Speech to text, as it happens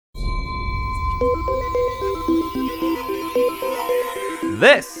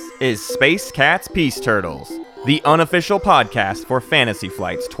This is Space Cats Peace Turtles, the unofficial podcast for Fantasy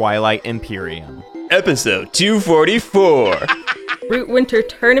Flight's Twilight Imperium. Episode 244. Root Winter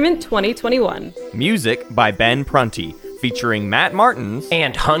Tournament 2021. Music by Ben Prunty, featuring Matt Martins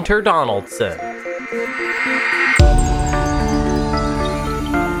and Hunter Donaldson.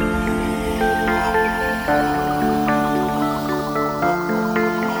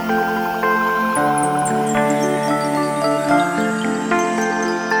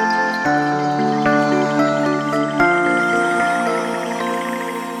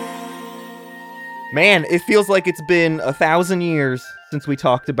 Man, it feels like it's been 1,000 years since we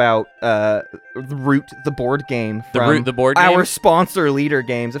talked about Root, the board game. From Root, the board game? Our sponsor, Leader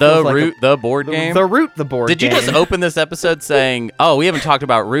Games. The Root, the board game? The Root, the board game. Did you just open this episode saying, oh, we haven't talked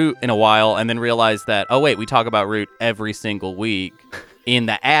about Root in a while, and then realize that, oh, wait, we talk about Root every single week in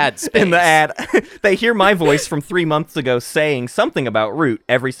the ad space? In the ad. They hear my voice from 3 months ago saying something about Root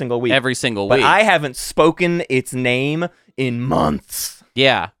every single week. Every single but week. I haven't spoken its name in months.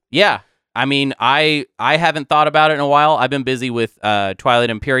 Yeah. I mean, I haven't thought about it in a while. I've been busy with Twilight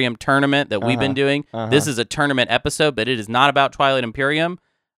Imperium tournament that we've been doing. This is a tournament episode, but it is not about Twilight Imperium.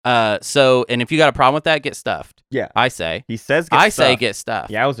 And if you got a problem with that, get stuffed. Yeah. I say. He says get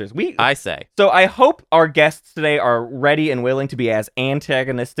stuffed. Yowzers. I say. So I hope our guests today are ready and willing to be as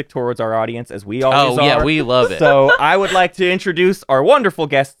antagonistic towards our audience as we always are. Oh, yeah, we love it. So I would like to introduce our wonderful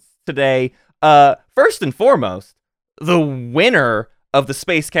guests today. First and foremost, the winner of the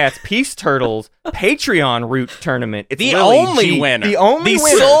Space Cats Peace Turtles Patreon Root Tournament. It's the Lily only G. winner. The only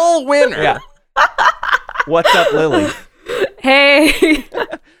winner. Sole winner. Yeah. What's up, Lily? Hey.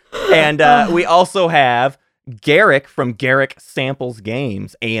 And we also have Garrick from Garrick Samples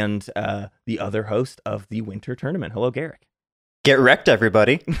Games and the other host of the Winter Tournament. Hello, Garrick. Get wrecked,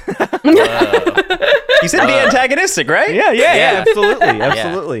 everybody. You said be antagonistic, right? Yeah, absolutely.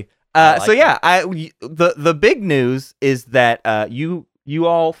 Like the big news is that you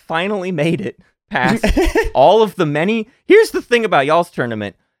all finally made it past all of the many. Here's the thing about y'all's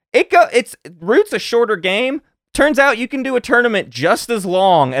tournament. Root's a shorter game. Turns out you can do a tournament just as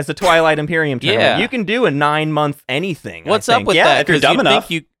long as the Twilight Imperium tournament. Yeah. You can do a 9-month anything. What's I up think. with Yeah, that? if you're 'Cause dumb you'd enough.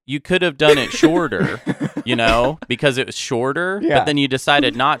 think you could have done it shorter, because it was shorter, Yeah. but then you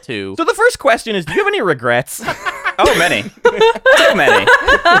decided not to. So the first question is, do you have any regrets? Oh, many. So many.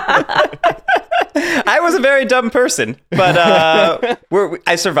 I was a very dumb person, but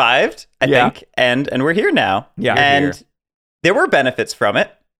I survived, I think, and we're here now. Yeah, we're and here. there were benefits from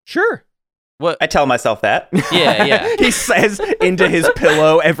it. Sure. What? I tell myself that. Yeah. He says into his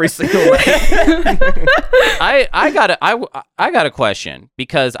pillow every single day. I got a question,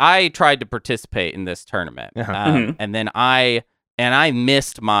 because I tried to participate in this tournament, and then I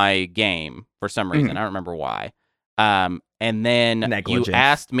missed my game for some reason. I don't remember why. And then Negligence. you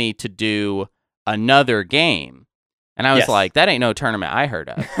asked me to do another game, and I was Yes. like, that ain't no tournament I heard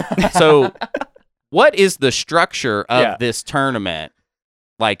of. So, what is the structure of this tournament?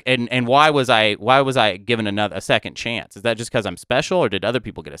 Like, and why was I given a second chance? Is that just because I'm special, or did other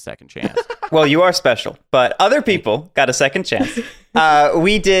people get a second chance? Well, you are special, but other people got a second chance.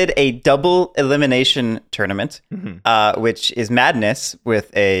 We did a double elimination tournament, which is madness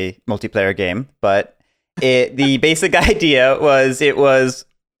with a multiplayer game. But the basic idea was it was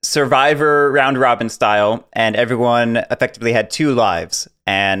Survivor round robin style, and everyone effectively had 2 lives.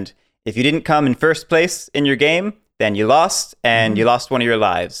 And if you didn't come in first place in your game, then you lost, and you lost one of your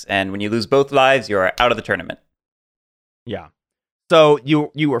lives. And when you lose both lives, you are out of the tournament. Yeah. So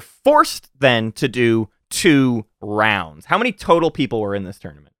you were forced then to do 2 rounds. How many total people were in this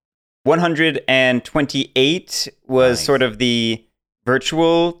tournament? 128 was Nice. sort of the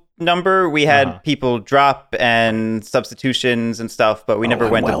virtual number. We had people drop and substitutions and stuff, but we never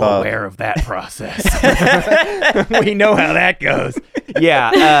went well above. aware of that process. We know how that goes.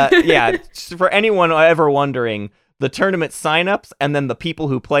 Yeah. For anyone ever wondering, the tournament signups and then the people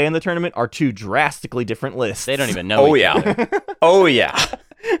who play in the tournament are 2 drastically different lists. They don't even know. Oh each yeah. other. Oh yeah.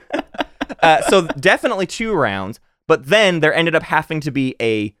 So definitely 2 rounds, but then there ended up having to be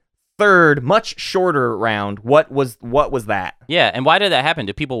a third, much shorter round. What was that? Yeah, and why did that happen?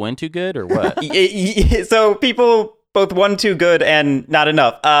 Did people win too good, or what? So people both won too good and not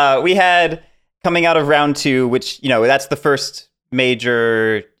enough. We had coming out of round 2, which, that's the first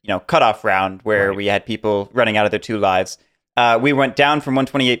major, cutoff round where we had people running out of their 2 lives. We went down from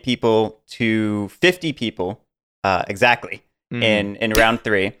 128 people to 50 people exactly in round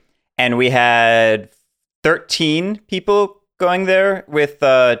 3. And we had 13 people going there with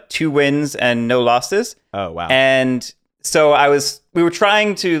 2 wins and no losses. Oh, wow. And so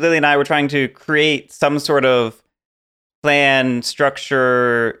Lily and I were trying to create some sort of plan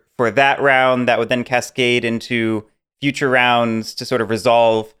structure for that round that would then cascade into future rounds to sort of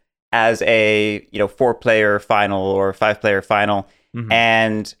resolve as a 4-player final or 5-player final. Mhm.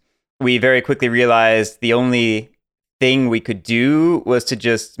 And we very quickly realized the only thing we could do was to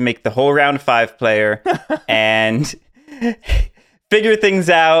just make the whole round 5-player and figure things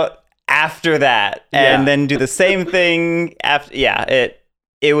out after that, and then do the same thing after. Yeah,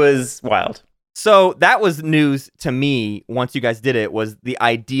 it was wild. So that was news to me once you guys did it, was the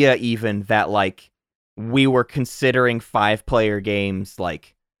idea even that like we were considering 5-player games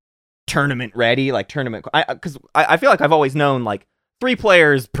like tournament ready, like tournament. Because I feel like I've always known like 3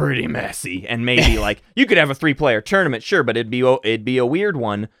 players pretty messy, and maybe like you could have a 3-player tournament, sure, but it'd be a weird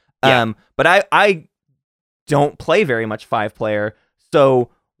one. Yeah. But I don't play very much 5-player, so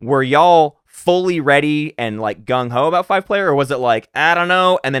were y'all fully ready and like gung-ho about 5-player, or was it like, I don't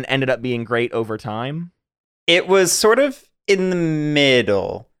know, and then ended up being great over time? It was sort of in the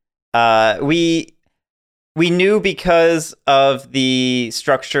middle. We knew because of the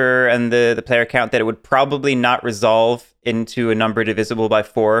structure and the player count that it would probably not resolve into a number divisible by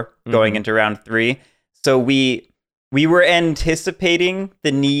 4 going into round 3. So we were anticipating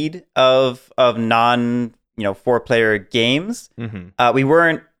the need of non 4-player games.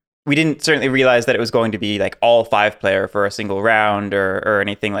 We didn't certainly realize that it was going to be like all 5-player for a single round or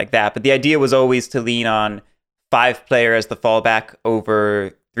anything like that. But the idea was always to lean on 5-player as the fallback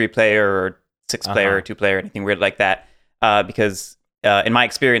over 3-player or 6-player or 2-player, anything weird like that. Because in my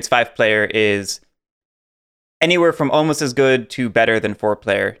experience, 5-player is anywhere from almost as good to better than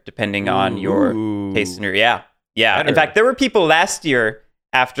 4-player, depending on your taste and your yeah. Better. In fact, there were people last year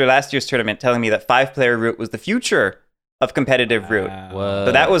after last year's tournament telling me that 5-player route was the future of competitive route. Whoa.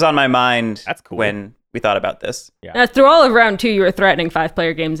 So that was on my mind. That's cool. When we thought about this. Now, through all of round 2, you were threatening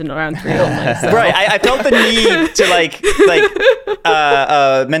 5-player games in round 3 only. So. Right. I felt the need to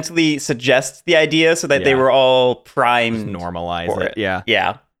mentally suggest the idea so that they were all primed. Just normalize for it. Yeah.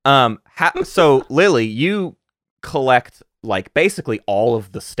 Yeah. So Lily, you collect like basically all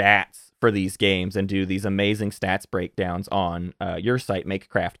of the stats for these games and do these amazing stats breakdowns on your site,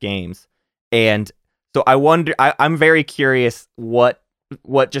 MakeCraft Games. And so I wonder, I'm very curious what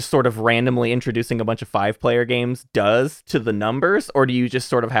just sort of randomly introducing a bunch of 5-player games does to the numbers, or do you just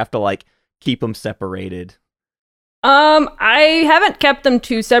sort of have to like keep them separated? I haven't kept them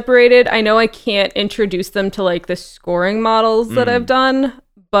too separated. I know I can't introduce them to like the scoring models that I've done,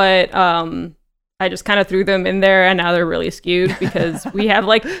 but I just kind of threw them in there, and now they're really skewed because we have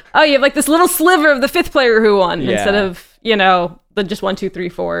like, oh, you have like this little sliver of the 5th player who won instead of, the just 1, 2, 3,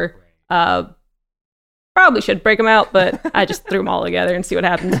 4. Probably should break them out, but I just threw them all together and see what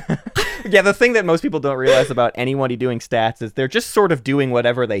happens. Yeah, the thing that most people don't realize about anybody doing stats is they're just sort of doing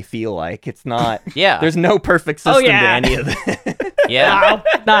whatever they feel like. It's not, there's no perfect system to any of it. Yeah. Wow,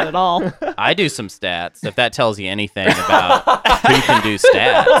 not at all. I do some stats, if that tells you anything about who can do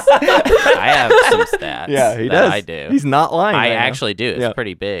stats. I have some stats. Yeah, he that does. I do. He's not lying. I right now. actually do. It's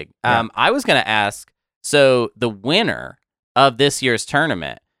pretty big. Yeah. I was going to ask, so the winner of this year's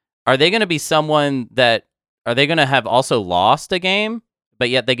tournament, are they going to be someone that, are they going to have also lost a game, but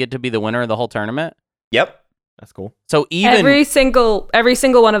yet they get to be the winner of the whole tournament? Yep. That's cool. So even every single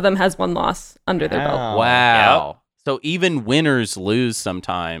one of them has one loss under their belt. Wow. Yep. So even winners lose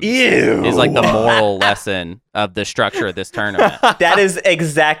sometimes. Ew. Is like the moral lesson of the structure of this tournament. That is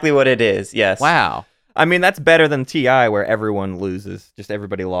exactly what it is. Yes. Wow. I mean, that's better than TI where everyone loses. Just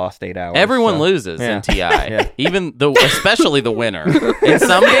everybody lost 8 hours. Everyone so. loses Yeah. in TI. Yeah. Even especially the winner. In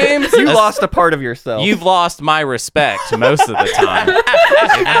some games, You lost a part of yourself. You've lost my respect most of the time.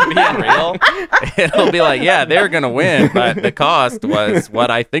 If I'm being real, it'll be like, yeah, they're gonna win, but the cost was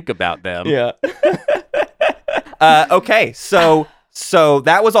what I think about them. Yeah. Okay, so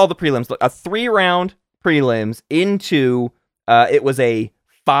that was all the prelims. A 3-round prelims into it was a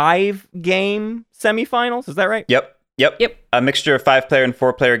 5-game semifinals. Is that right? Yep. A mixture of 5-player and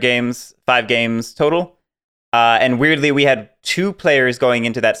 4-player games, 5 games total. And weirdly, we had 2 players going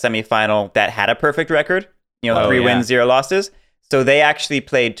into that semifinal that had a perfect record. 3 wins, 0 losses. So they actually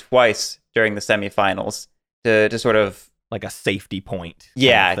played twice during the semifinals to sort of Like a safety point.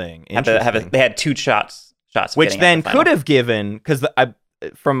 Kind of thing. they had 2 shots. Which then could have given, because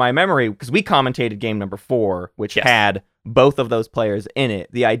from my memory, because we commentated game number 4, which had both of those players in it.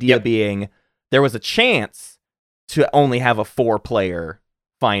 The idea being there was a chance to only have a 4-player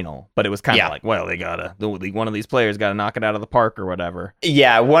final, but it was kind of like, well, one of these players got to knock it out of the park or whatever.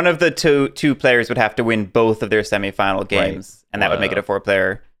 Yeah, one of the two players would have to win both of their semifinal games, and that would make it a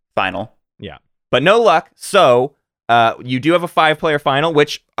 4-player final. Yeah, but no luck. So You do have a 5-player final,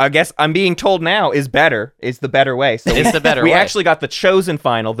 which I guess I'm being told now is the better way. So It's the better we way. actually got the chosen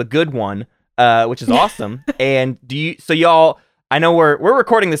final, the good one, which is awesome. And y'all, I know we're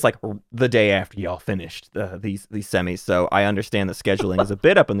recording this like the day after y'all finished these semis, so I understand the scheduling is a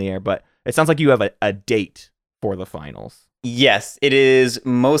bit up in the air, but it sounds like you have a date for the finals. Yes, it is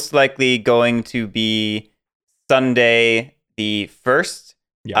most likely going to be Sunday the 1st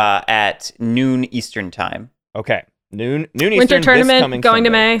at noon Eastern time. Okay. Noon Eastern. Winter this tournament coming going Sunday.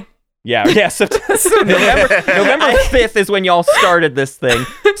 to May. Yeah. So November 5th is when y'all started this thing.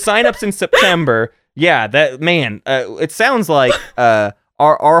 Sign-ups in September. Yeah, it sounds like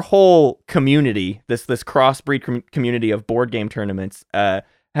our whole community, this crossbreed community of board game tournaments,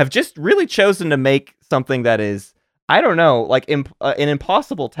 have just really chosen to make something that is, I don't know, like an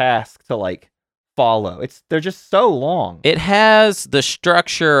impossible task to like follow. They're just so long. It has the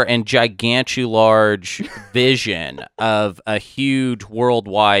structure and gigantularge vision of a huge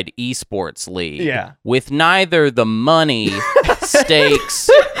worldwide esports league. Yeah. With neither the money, stakes,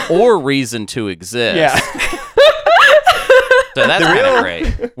 or reason to exist. Yeah. So that's kind of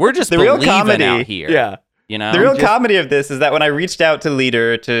great. We're just The real believing comedy- out here. Yeah. You know? The real comedy of this is that when I reached out to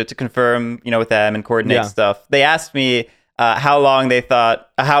Leader to confirm, with them and coordinate stuff, they asked me how long I thought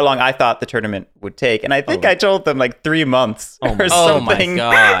the tournament would take, and I think I told them like 3 months or Oh my something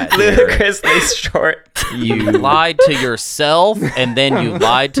God, ludicrously short. You lied to yourself, and then you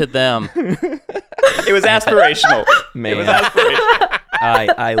lied to them. It was aspirational. Man. It was aspirational.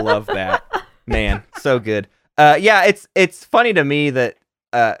 I love that. Man, so good. Yeah, it's funny to me that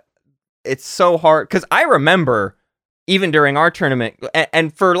it's so hard because I remember even during our tournament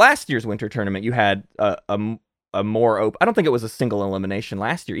and for last year's winter tournament, you had a more open. I don't think it was a single elimination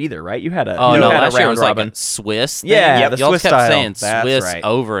last year either, right? You had a Oh you no, had last a year round was robin. like a Swiss thing. Yeah, the Y'all Swiss kept style. saying That's Swiss right.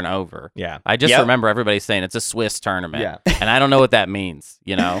 over and over. Yeah. I just Yep. remember everybody saying it's a Swiss tournament. Yeah. And I don't know what that means,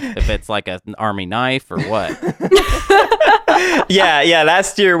 if it's like an army knife or what. Yeah.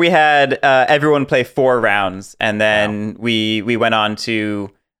 Last year we had everyone play 4 rounds, and then we went on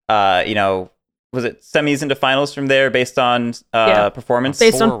to was it semis into finals from there based on performance?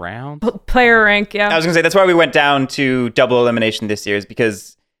 Based on- 4 rounds? Player rank, yeah. I was gonna say that's why we went down to double elimination this year, is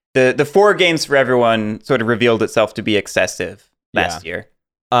because the 4 games for everyone sort of revealed itself to be excessive last year.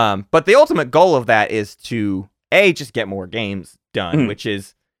 But the ultimate goal of that is to just get more games done, which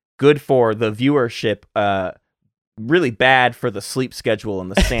is good for the viewership, really bad for the sleep schedule and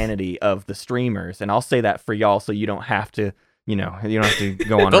the sanity of the streamers. And I'll say that for y'all, so you don't have to, you don't have to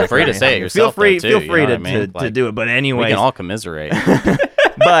go on. Feel record free to and say it anything. yourself, Feel free though, too, to you know what I mean? to Like, do it. But anyway, We can all commiserate.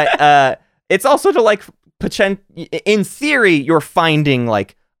 but it's also to like in theory, you're finding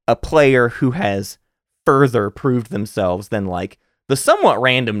like a player who has further proved themselves than like the somewhat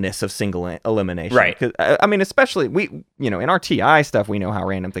randomness of single elimination. Right. 'Cause, I mean, especially in our TI stuff, we know how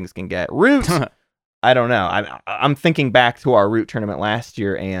random things can get. Root, I don't know. I'm thinking back to our Root tournament last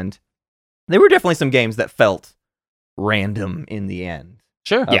year, and there were definitely some games that felt random in the end.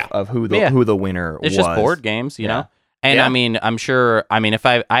 Sure. Of who the winner was. It's just board games, you know? And Yeah. I mean, I'm sure, if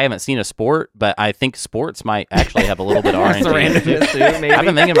I haven't seen a sport, but I think sports might actually have a little bit of That's the RNG. randomness too, maybe. I've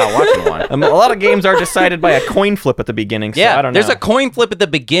been thinking about watching one. A lot of games are decided by a coin flip at the beginning, so Yeah, I don't know. there's a coin flip at the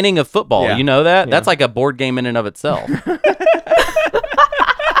beginning of football. Yeah. You know that? Yeah. That's like a board game in and of itself.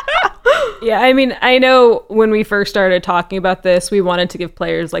 Yeah, I mean, I know when we first started talking about this, we wanted to give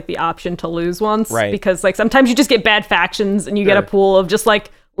players like the option to lose once. Right. Because like sometimes you just get bad factions and you get a Sure. pool of just like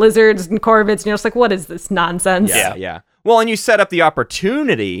lizards and corvids and you're just like, what is this nonsense? Yeah. Well, and you set up the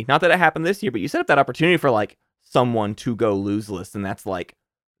opportunity, not that it happened this year, but you set up that opportunity for like someone to go loseless, and that's like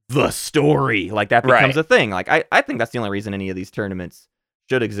the story. Like that becomes Right. a thing. Like I think that's the only reason any of these tournaments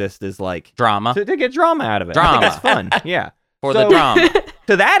should exist is like Drama. to get drama out of it. I Drama. think that's fun. Yeah. For So- the drama.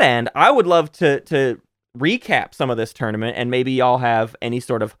 To that end, I would love to recap some of this tournament, and maybe y'all have any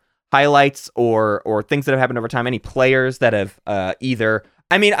sort of highlights or things that have happened over time. Any players that have either.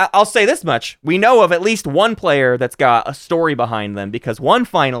 I mean, I'll say this much: we know of at least one player that's got a story behind them, because one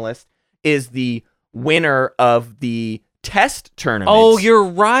finalist is the winner of the test tournament. Oh, you're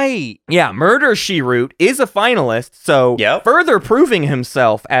right. Yeah, Murder She Wrote is a finalist, so Yep. further proving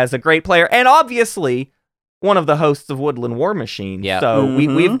himself as a great player, and obviously one of the hosts of Woodland War Machine. Yeah. So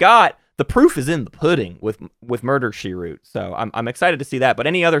Mhm. we've got the proof is in the pudding with Murder She Wrote. So I'm excited to see that. But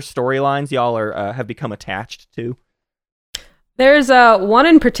any other storylines y'all are have become attached to? There's one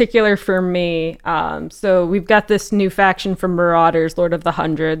in particular for me. So we've got this new faction from Marauders, Lord of the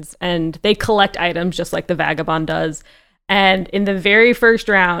Hundreds, and they collect items just like the Vagabond does. And in the very first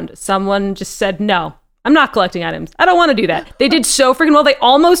round, someone just said, no, I'm not collecting items. I don't want to do that. They did so freaking well. They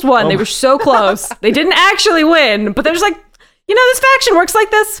almost won. They were so close. They didn't actually win, but they're just like, this faction works like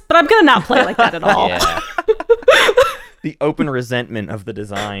this, but I'm going to not play like that at all. Yeah. The open resentment of the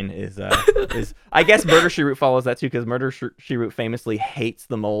design is I guess Murder, She Root follows that too, because Murder, She Root famously hates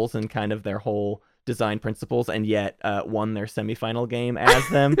the moles and kind of their whole design principles, and yet won their semifinal game as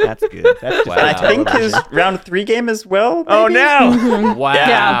them. That's good. That's just Wow. And I think his round 3 game as well. Oh maybe? no!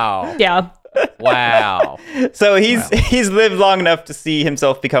 Wow. Yeah. Wow. So he's lived long enough to see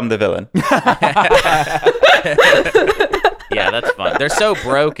himself become the villain. Yeah, that's fun. They're so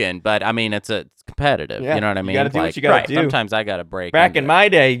broken, but I mean, it's competitive. Yeah, You know what I mean? You gotta do what you gotta do. Sometimes I gotta break. Back into in it. my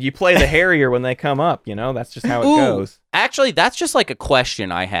day, you play the Harrier when they come up. That's just how it Ooh, goes. Actually, that's just like a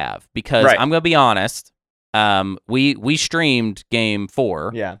question I have because Right. I'm gonna be honest. We streamed game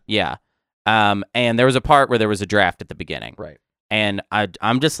 4. Yeah. Yeah. And there was a part where there was a draft at the beginning. Right. And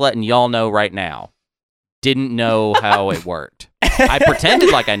I'm just letting y'all know right now. Didn't know how it worked. I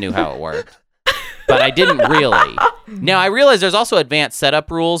pretended like I knew how it worked, but I didn't really. Now I realize there's also advanced setup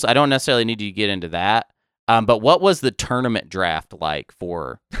rules. I don't necessarily need to get into that. But what was the tournament draft like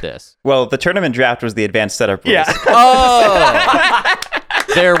for this? Well, the tournament draft was the advanced setup rules. Yeah. Oh,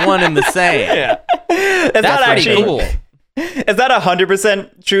 they're one and the same. Yeah. It's That's not pretty actually cool. It's not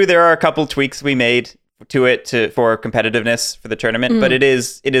 100% true. There are a couple tweaks we made to it for competitiveness for the tournament, but it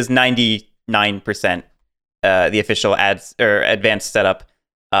is 99% the official ads or advanced setup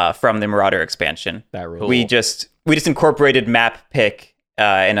from the Marauder expansion. That rule. We just incorporated map pick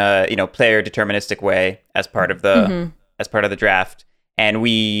in a player deterministic way as part of the draft, and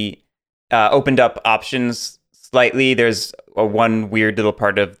we opened up options slightly. There's one weird little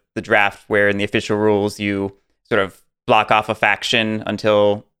part of the draft where in the official rules you sort of block off a faction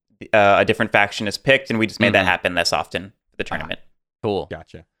until a different faction is picked, and we just made that happen less often for the tournament. Cool.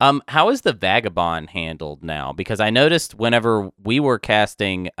 Gotcha. How is the Vagabond handled now? Because I noticed whenever we were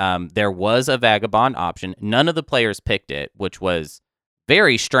casting, there was a Vagabond option. None of the players picked it, which was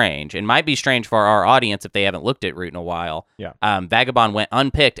very strange, and might be strange for our audience if they haven't looked at Root in a while. Yeah. Vagabond went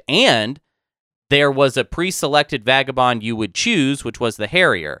unpicked, and there was a pre-selected Vagabond you would choose, which was the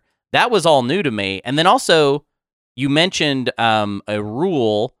Harrier. That was all new to me. And then also, you mentioned a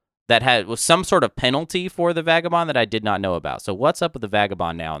rule that was some sort of penalty for the Vagabond that I did not know about. So what's up with the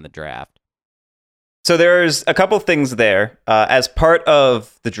Vagabond now in the draft? So there's a couple things there. As part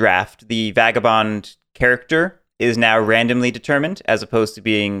of the draft, the Vagabond character is now randomly determined as opposed to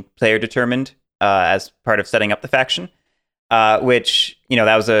being player determined as part of setting up the faction, which,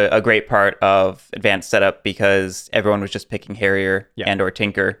 that was a great part of advanced setup because everyone was just picking Harrier and or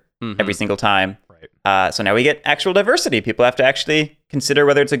Tinker every single time. Right. So now we get actual diversity. People have to actually consider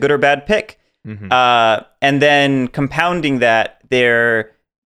whether it's a good or bad pick. And then compounding that, there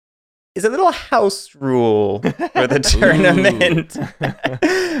is a little house rule for the tournament.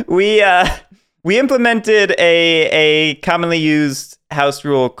 We implemented a commonly used house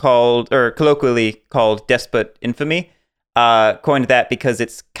rule colloquially called Despot Infamy. Coined that because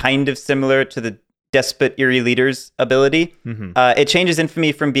it's kind of similar to the Despot Eerie Leader's ability. It changes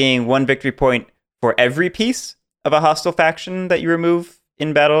Infamy from being 1 victory point for every piece of a hostile faction that you remove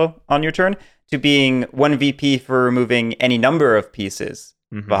in battle on your turn to being 1 VP for removing any number of pieces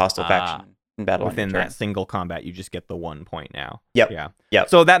of a hostile faction in battle within on your turn. that single combat. You just get the 1 point now. Yep. Yeah. Yep.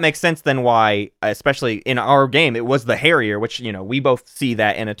 So that makes sense then why, especially in our game, it was the Harrier, which, we both see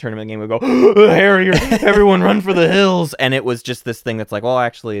that in a tournament game. We go, the Harrier, everyone run for the hills. And it was just this thing that's like, well,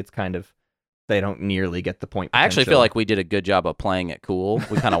 actually, it's kind of, they don't nearly get the point. I actually potential. feel like we did a good job of playing it cool.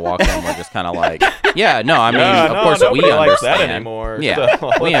 We kind of walked in, we're just kind of like, yeah, no, I mean, of course we nobody likes understand. that anymore. Yeah,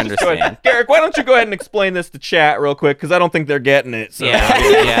 So, we let's just go ahead- understand. Garrick, why don't you go ahead and explain this to chat real quick? Because I don't think they're getting it. So.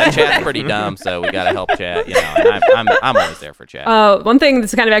 Yeah, chat's pretty dumb, so we got to help chat. And I'm always there for chat. One thing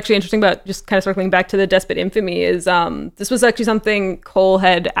that's kind of actually interesting about just kind of circling back to the Despot Infamy is this was actually something Cole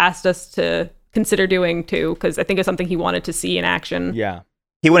had asked us to consider doing too, because I think it's something he wanted to see in action. Yeah.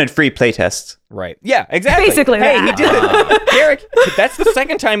 He wanted free playtests. Right. Yeah, exactly. Basically hey, that. he did it. Garrick, that's the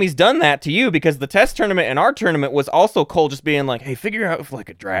second time he's done that to you because the test tournament and our tournament was also Cole just being like, hey, figure out if like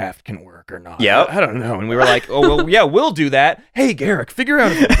a draft can work or not. Yep. I don't know. And we were like, oh, well, yeah, we'll do that. Hey, Garrick, figure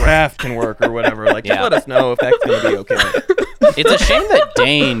out if a draft can work or whatever. Like, just let us know if that's going to be okay. It's a shame that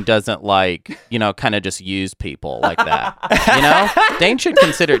Dane doesn't kind of just use people like that. Dane should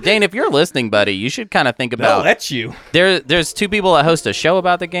consider. Dane, if you're listening, buddy, you should kind of think about. No, that's you. There's 2 people that host a show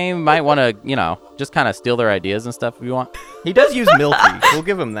about the game. Might want to, just kind of steal their ideas and stuff if you want. He does use Milty. We'll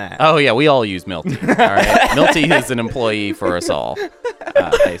give him that. Oh yeah, we all use Milty. All right, Milty is an employee for us all,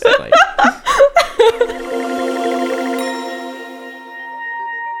 basically.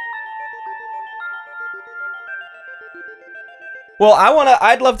 Well,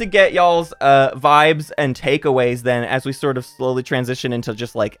 I'd love to get y'all's vibes and takeaways then as we sort of slowly transition into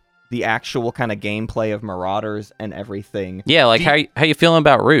just like the actual kind of gameplay of Marauders and everything. Yeah, like how you feeling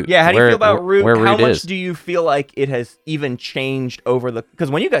about Root? Yeah, how do you feel about Root? Where how Root much is? do you feel like it has even changed over the... Because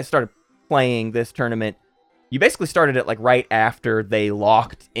when you guys started playing this tournament, you basically started it like right after they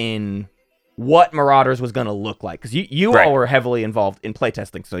locked in what Marauders was going to look like. Because you all were heavily involved in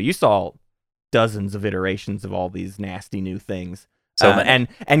playtesting, so you saw dozens of iterations of all these nasty new things.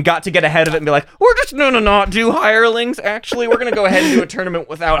 And got to get ahead of it and be like, we're just not do hirelings. Actually, we're gonna go ahead and do a tournament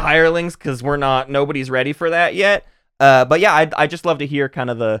without hirelings because nobody's ready for that yet. But yeah, I just love to hear kind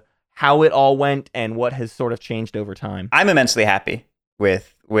of how it all went and what has sort of changed over time. I'm immensely happy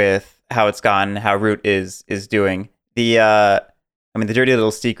with how it's gone, how Root is doing. The dirty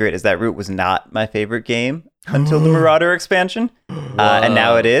little secret is that Root was not my favorite game until the Marauder expansion, and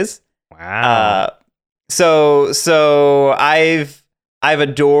now it is. Wow. So I've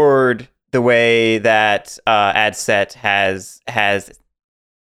adored the way that AdSet has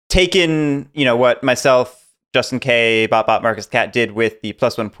taken, what myself, Justin K, BotBot, Marcus Cat did with the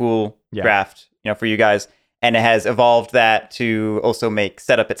 +1 pool draft, for you guys, and it has evolved that to also make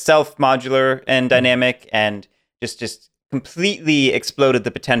setup itself modular and dynamic, and just completely exploded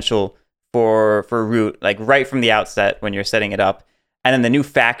the potential for Root, like right from the outset when you're setting it up. And then the new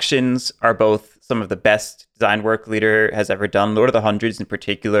factions are both some of the best design work Leader has ever done. Lord of the Hundreds in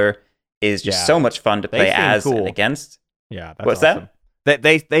particular is just so much fun to play as and against. Yeah, that's what's awesome. that?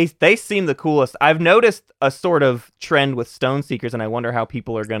 They seem the coolest. I've noticed a sort of trend with Stone Seekers, and I wonder how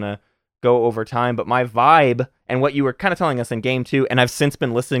people are gonna go over time. But my vibe and what you were kind of telling us in game 2, and I've since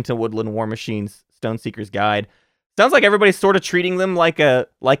been listening to Woodland War Machine's Stone Seekers guide. Sounds like everybody's sort of treating them like a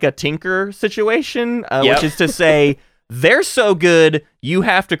Tinker situation, which is to say. They're so good, you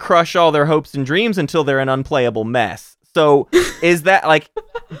have to crush all their hopes and dreams until they're an unplayable mess. So does that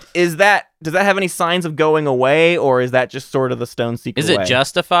have any signs of going away, or is that just sort of the Stone Seeker Is it way?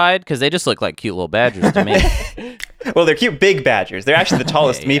 Justified? Because they just look like cute little badgers to me. Well, they're cute big badgers. They're actually the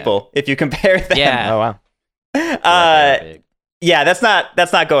tallest meeple if you compare them. Yeah. Oh, wow. Yeah, that's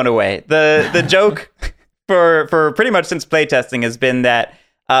not going away. The joke for pretty much since playtesting has been that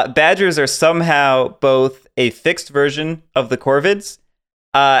badgers are somehow both a fixed version of the Corvids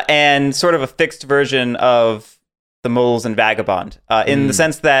and sort of a fixed version of the Moles and Vagabond, in the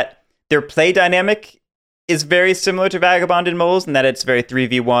sense that their play dynamic is very similar to Vagabond and Moles, in that it's very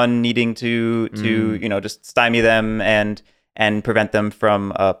 3v1, needing to just stymie them and prevent them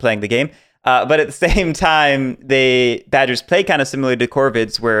from playing the game. But at the same time, badgers play kind of similar to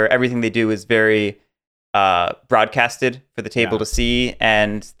Corvids, where everything they do is very broadcasted for the table to see,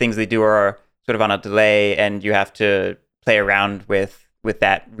 and things they do are sort of on a delay, and you have to play around with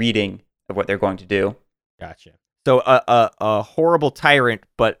that reading of what they're going to do. Gotcha. So a horrible tyrant,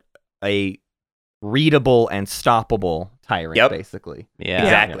 but a readable and stoppable tyrant, basically. Yeah.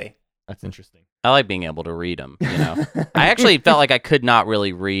 Exactly. That's interesting. I like being able to read them, I actually felt like I could not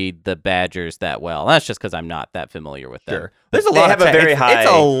really read the badgers that well. That's just because I'm not that familiar with them. Sure. There's a lot have of a very high.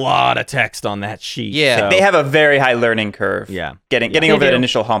 It's a lot of text on that sheet. Yeah. so- They have a very high learning curve. Yeah. Getting They over that do.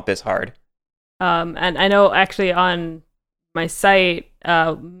 initial hump is hard. And I know actually on my site,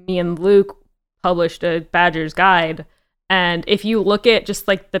 me and Luke published a Badgers guide. And if you look at just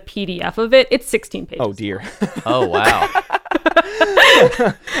like the PDF of it, it's 16 pages. Oh dear. Oh, wow.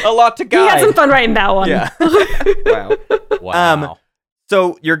 A lot to He guide. had some fun writing that one. Yeah. Wow. Wow.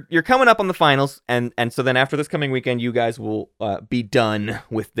 So you're coming up on the finals, and so then after this coming weekend, you guys will be done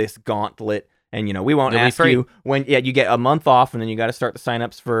with this gauntlet. And we won't You'll be ask free. you when. Yeah, you get a month off, and then you got to start the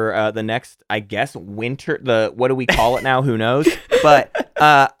signups for the next, I guess, winter. What do we call it now? Who knows? But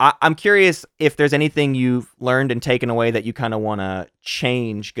I'm curious if there's anything you've learned and taken away that you kind of want to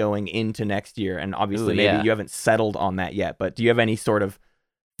change going into next year. And obviously, maybe you haven't settled on that yet. But do you have any sort of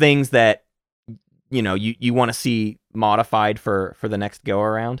things that you want to see modified for the next go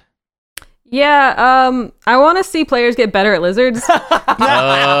around? Yeah, I want to see players get better at lizards.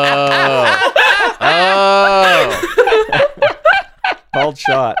 Cold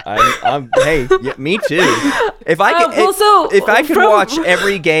shot. Hey, yeah, me too. If I could, if I could from- watch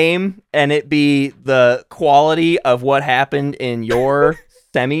every game and it be the quality of what happened in your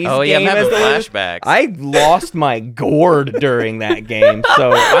semis Oh, yeah, I'm game as having the Lizards, flashbacks. I lost my gourd during that game,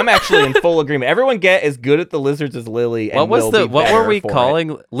 so I'm actually in full agreement. Everyone get as good at the Lizards as Lily. And What was will be what were better we for it.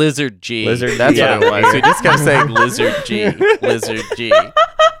 calling Lizard G? Lizard That's G. what it was. We just kept saying Lizard G. Lizard G.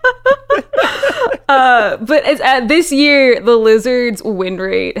 But this year, the Lizards' win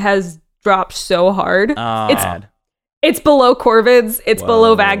rate has dropped so hard. Oh, It's bad. It's below Corvids. It's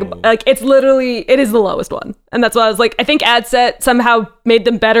below Vagabond. Like, it is the lowest one. And that's why I was like, I think AdSet somehow made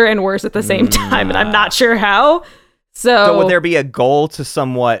them better and worse at the same time, and I'm not sure how. So would there be a goal to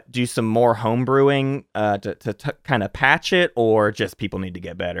somewhat do some more homebrewing to kind of patch it, or just people need to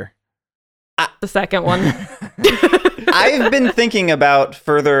get better? The second one. I've been thinking about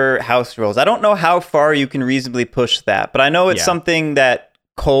further house rules. I don't know how far you can reasonably push that, but I know it's something that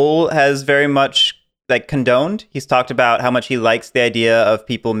Cole has very much condoned. He's talked about how much he likes the idea of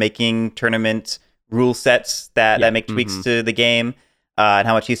people making tournament rule sets that make tweaks to the game, and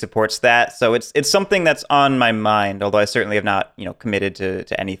how much he supports that. So it's something that's on my mind, although I certainly have not committed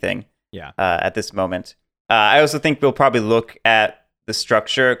to anything at this moment. I also think we'll probably look at the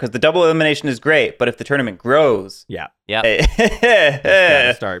structure, because the double elimination is great, but if the tournament grows,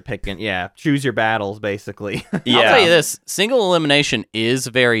 gotta start picking. Choose your battles, basically. I'll tell you this: single elimination is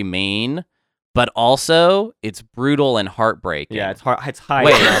very mean, but also it's brutal and heartbreaking. Yeah, it's high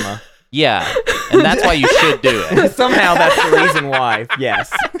drama. Yeah, and that's why you should do it. Somehow that's the reason why.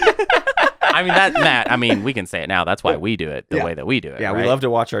 Yes. I mean, Matt, we can say it now. That's why we do it the way that we do it. Yeah, right? we love to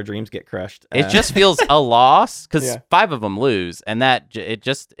watch our dreams get crushed. It just feels a loss because 5 of them lose, and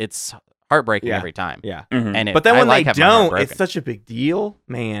it's heartbreaking every time. Yeah. Mm-hmm. And but then when they having don't, it's such a big deal.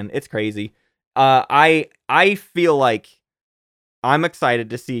 Man, it's crazy. I feel like I'm excited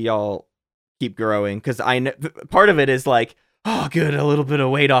to see y'all keep growing, because I know part of it is like, oh, good, a little bit of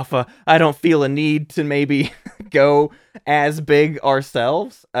weight off. I don't feel a need to maybe go as big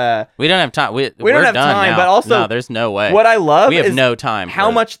ourselves. We don't have time. We're don't have done time, now. but also no, there's no way. What I love we have is no time.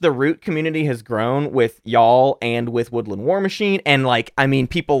 how much the Root community has grown with y'all and with Woodland War Machine, and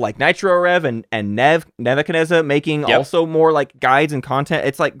people like Nitro Rev and Nebuchadnezzar making also more guides and content.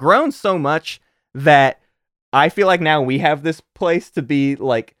 It's grown so much that I feel like now we have this place to be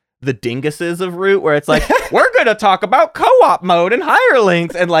the dinguses of Root, where it's we're gonna talk about co-op mode and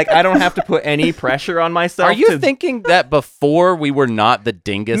hirelings, and I don't have to put any pressure on myself. Are you thinking that before we were not the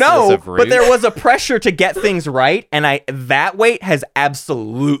dinguses of Root? But there was a pressure to get things right, and that weight has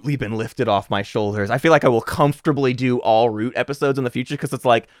absolutely been lifted off my shoulders. I feel like I will comfortably do all Root episodes in the future, because it's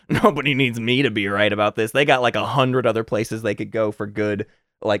nobody needs me to be right about this. They got 100 other places they could go for good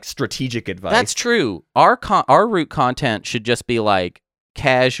strategic advice. That's true. Our Root content should just be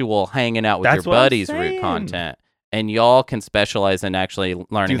casual hanging out with your buddies Root content, and y'all can specialize in actually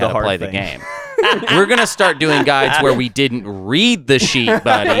learning how to play the game. We're gonna start doing guides where we didn't read the sheet,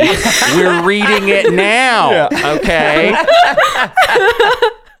 buddy. We're reading it now. Okay.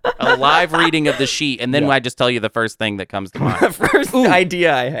 A live reading of the sheet, and then I just tell you the first thing that comes to mind. The first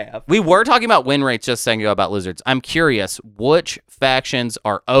idea I have. We were talking about win rates just a second ago about lizards. I'm curious, which factions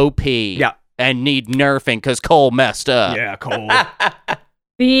are OP and need nerfing because Cole messed up? Yeah, Cole.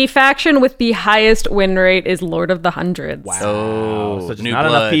 The faction with the highest win rate is Lord of the Hundreds. Wow. Oh, so just new not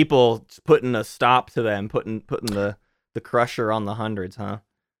blood. enough people putting a stop to them, putting the crusher on the hundreds, huh?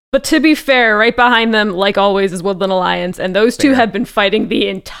 But to be fair, right behind them, like always, is Woodland Alliance, and those two have been fighting the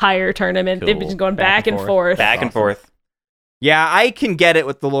entire tournament. Cool. They've been going back and forth. Back and forth. Yeah, I can get it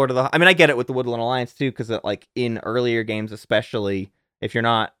with the I get it with the Woodland Alliance too, because in earlier games especially, if you're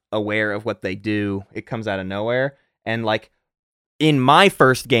not aware of what they do, it comes out of nowhere. And in my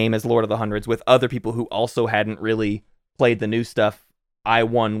first game as Lord of the Hundreds with other people who also hadn't really played the new stuff, I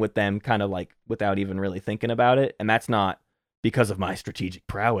won with them kind of without even really thinking about it. And that's not because of my strategic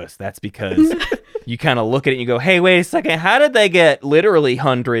prowess. That's because you kind of look at it and you go, hey, wait a second, how did they get literally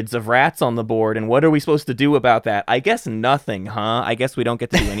hundreds of rats on the board? And what are we supposed to do about that? I guess nothing, huh? I guess we don't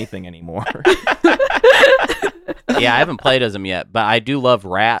get to do anything anymore. Yeah, I haven't played as them yet, but I do love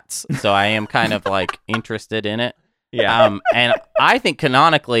rats, so I am kind of interested in it. Yeah. And I think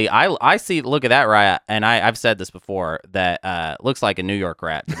canonically, I see, look at that rat, and I've said this before, that looks like a New York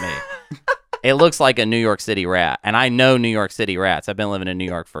rat to me. It looks like a New York City rat, and I know New York City rats. I've been living in New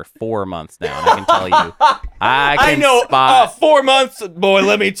York for 4 months now, and I can tell you, I know spot. 4 months, boy.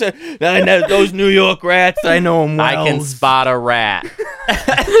 Let me tell. I know those New York rats. I know them well. I can spot a rat.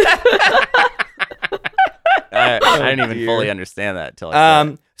 I didn't even fully understand that until I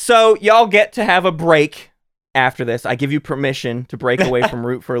said it. So y'all get to have a break after this. I give you permission to break away from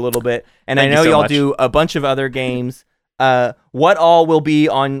Root for a little bit, and I know y'all do a bunch of other games. What all will be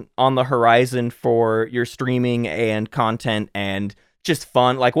on the horizon for your streaming and content and just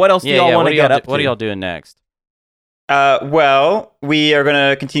fun? What else do y'all want to get up to? What are y'all doing next? Well, we are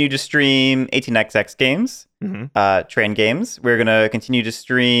going to continue to stream 18XX games, Train games. We're going to continue to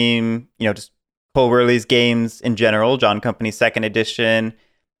stream, just Cole Worley's games in general, John Company's second edition,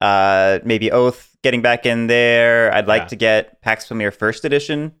 maybe Oath getting back in there. I'd like to get PAX Premier First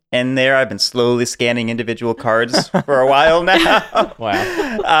Edition in there. I've been slowly scanning individual cards for a while now.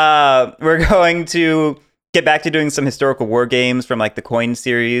 Wow. We're going to get back to doing some historical war games from like the Coin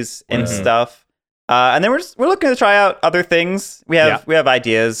series and stuff. And then we're looking to try out other things. We have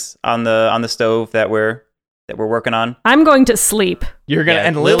ideas on the stove that we're working on. I'm going to sleep. You're gonna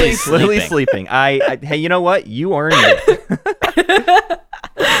and Lily's sleeping. I hey, you know what? You earned it.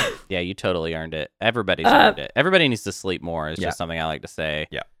 Yeah, you totally earned it. Everybody's earned it. Everybody needs to sleep more. Is just something I like to say.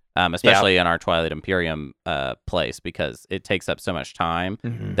 Yeah. Especially in our Twilight Imperium place, because it takes up so much time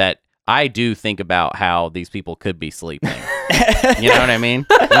that I do think about how these people could be sleeping. You know what I mean?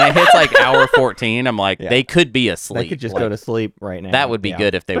 When it hits like hour 14, I'm like, they could be asleep. They could just go to sleep right now. That would be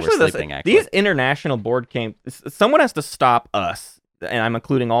good if they Especially were sleeping, actually. These international board games, someone has to stop us, and I'm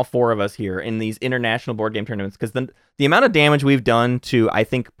including all four of us here, in these international board game tournaments, because the amount of damage we've done to, I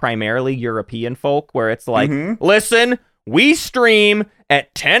think, primarily European folk, where it's like, listen, we stream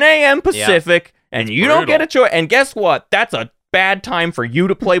at 10 a.m. Pacific, and you don't get a choice. And guess what? That's a bad time for you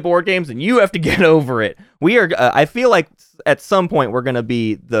to play board games, and you have to get over it. We are. I feel like at some point we're going to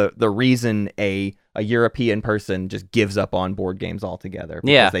be the reason a European person just gives up on board games altogether.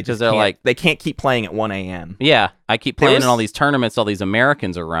 Yeah, because they're like, they can't keep playing at 1 a.m. Yeah, I keep playing in all these tournaments all these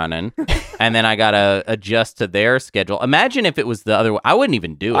Americans are running, and then I gotta adjust to their schedule. Imagine if it was the other way. I wouldn't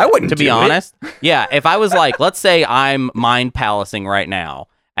even do it. I wouldn't, to be honest. Yeah, if I was like, let's say I'm mind palacing right now,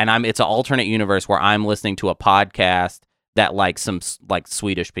 and it's an alternate universe where I'm listening to a podcast that like some like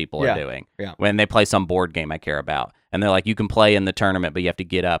Swedish people are doing when they play some board game I care about. And they're like, you can play in the tournament, but you have to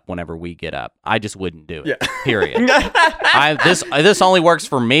get up whenever we get up. I just wouldn't do it, period. This only works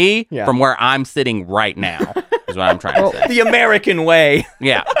for me from where I'm sitting right now, is what I'm trying to say. The American way.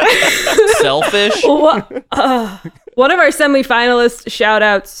 Yeah. Selfish. One of our semifinalists, shout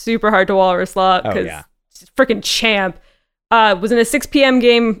out super hard to Walrus Law, because freaking champ. Was in a 6 p.m.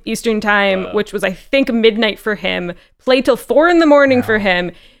 game Eastern time, which was, I think, midnight for him. Played till 4 a.m. for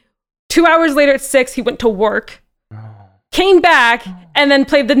him. 2 hours later at 6, he went to work. Came back and then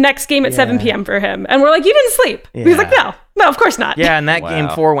played the next game at 7 p.m. for him. And we're like, you didn't sleep. He was like, no, of course not. Yeah, and that game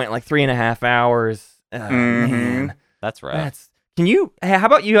 4 went like 3.5 hours. Oh, man. That's rough. How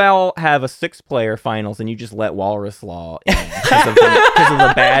about you all have a 6-player finals and you just let Walrus Law in because of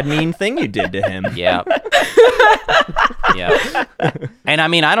the bad, mean thing you did to him? Yeah. Yeah. And I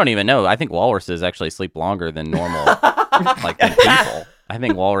mean, I don't even know. I think walruses actually sleep longer than normal, like than people. I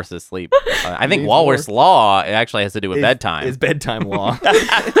think walruses sleep. I think Walrus Law actually has to do with bedtime. It's bedtime law.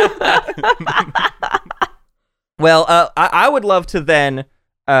 Well, I would love to then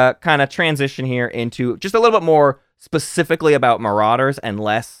kind of transition here into just a little bit more specifically about Marauders and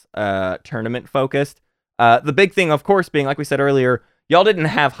less tournament focused. The big thing, of course, being, like we said earlier, y'all didn't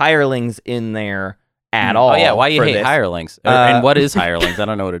have hirelings in there at all. Oh yeah, why you hate hirelings? And what is hirelings? I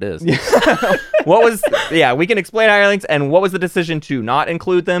don't know what it is. We can explain hirelings, and what was the decision to not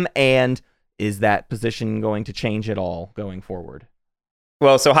include them, and is that position going to change at all going forward?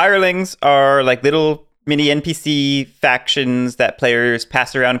 Well, so hirelings are like little mini NPC factions that players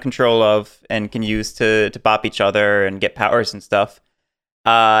pass around control of and can use to bop each other and get powers and stuff.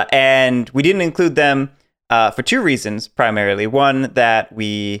 And we didn't include them for 2 reasons, primarily. One, that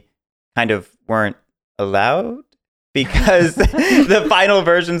we kind of weren't allowed because the final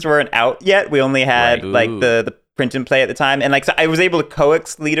versions weren't out yet. We only had like the print and play at the time. And like, so I was able to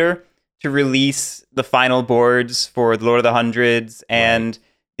coax Leader to release the final boards for the Lord of the Hundreds and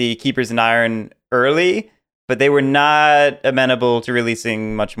the Keepers in Iron early, but they were not amenable to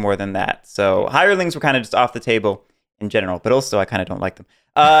releasing much more than that. So hirelings were kind of just off the table in general, but also I kind of don't like them.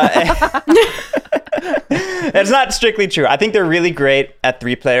 It's not strictly true. I think they're really great at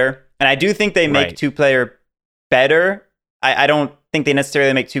 3-player, and I do think they make 2-player better. I don't think they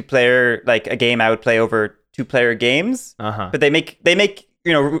necessarily make 2-player like a game I would play over 2-player games, but they make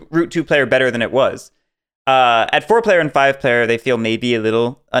Root 2-player better than it was. At 4-player and 5-player, they feel maybe a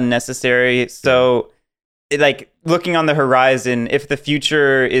little unnecessary. So, like, looking on the horizon, if the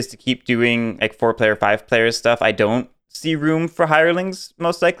future is to keep doing like 4-player, 5-player stuff, I don't see room for hirelings,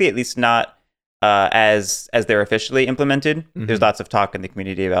 most likely, at least not as they're officially implemented. Mm-hmm. There's lots of talk in the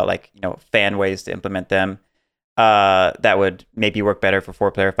community about fan ways to implement them that would maybe work better for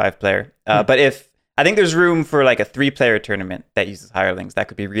 4-player, 5-player. But I think there's room for like a 3-player tournament that uses hirelings, that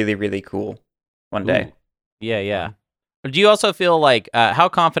could be really, really cool one day. Ooh. Yeah. Do you also feel like, how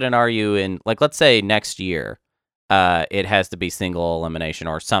confident are you in, like, let's say next year, it has to be single elimination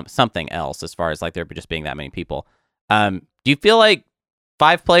or something else as far as like there just being that many people. Do you feel like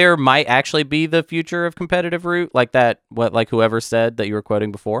 5-player might actually be the future of competitive Root, like that? Like whoever said that you were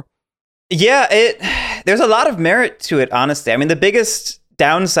quoting before? Yeah, there's a lot of merit to it, honestly. I mean, the biggest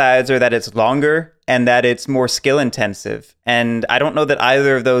downsides are that it's longer and that it's more skill intensive. And I don't know that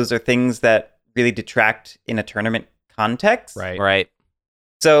either of those are things that really detract in a tournament context. Right.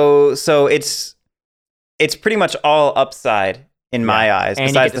 So it's pretty much all upside in my eyes. And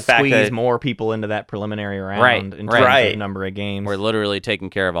besides you get the to fact squeeze that more people into that preliminary round Right, in terms right. of number of games. We're literally taking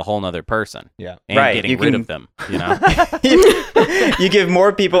care of a whole nother person. Yeah. And Right, getting you rid can- of them, you know? you give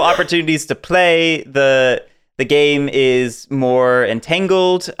more people opportunities to play. The game is more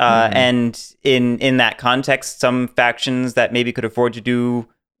entangled, and in that context, some factions that maybe could afford to do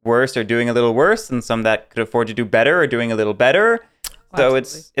worse are doing a little worse, and some that could afford to do better are doing a little better. So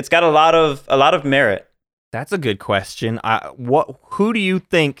it's got a lot of merit. That's a good question. Who do you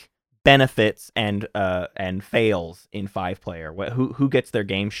think benefits and fails in 5-player? Who gets their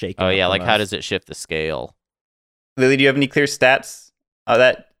game shaken? Oh, up yeah, the like how most? does it shift the scale? Lily, do you have any clear stats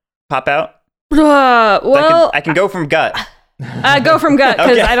that pop out? Well, I can go from gut. go from gut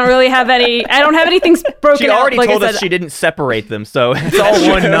because Okay. I don't really have any. I don't have anything broken She out. already like told I us said. she didn't separate them, so it's all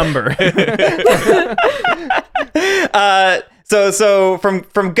one number. So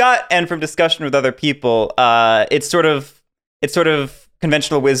from gut and from discussion with other people, it's sort of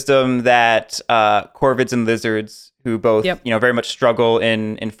conventional wisdom that corvids and lizards, who both very much struggle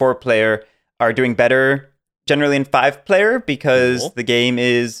in 4-player, are doing better generally in 5-player because Cool. the game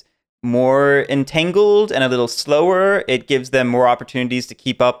is more entangled and a little slower. It gives them more opportunities to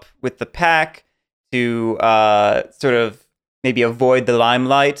keep up with the pack, to sort of maybe avoid the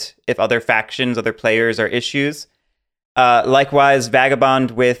limelight if other factions, other players are issues. Likewise,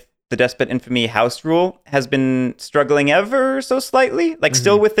 Vagabond with the Despot Infamy house rule has been struggling ever so slightly,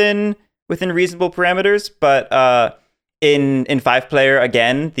 still within reasonable parameters, but in 5-player,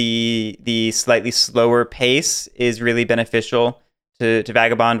 again, the slightly slower pace is really beneficial to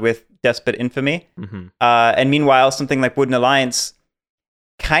Vagabond with Despot Infamy. And meanwhile, something like Wooden Alliance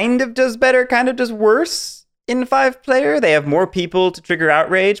kind of does better, kind of does worse in 5-player. They have more people to trigger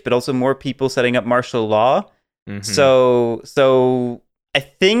outrage, but also more people setting up martial law. So I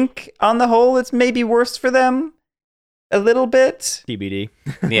think on the whole, it's maybe worse for them a little bit. TBD.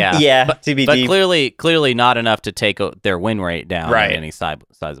 Yeah. Yeah, But TBD. clearly not enough to take their win rate down Right. in any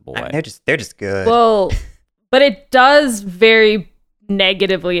sizable way. They're just good. Well, but it does very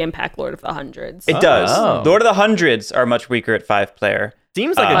negatively impact Lord of the Hundreds. It does. Oh. Lord of the Hundreds are much weaker at 5-player.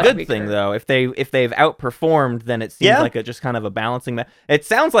 Seems like a Much good weaker. thing though. If they've outperformed, then it seems Yeah. like just kind of a balancing. It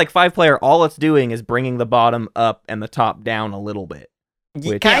sounds like 5-player. All it's doing is bringing the bottom up and the top down a little bit.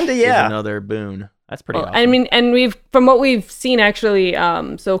 Which Kinda, is yeah. another boon. That's pretty Well, awesome. I mean, and from what we've seen actually,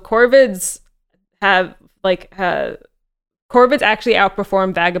 so Corvids have Corvids actually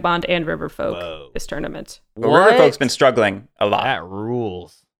outperformed Vagabond and Riverfolk Whoa. this tournament. Riverfolk's been struggling a lot. That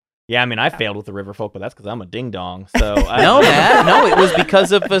rules. Yeah, I mean, I failed with the Riverfolk, but that's because I'm a ding dong. So No, man. No, it was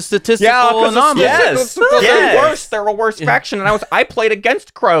because of a statistical anomaly. Yes. They're Yes. worse. They're a worse faction, and I played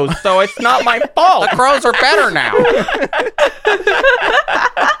against crows, so it's not my fault. The crows are better now.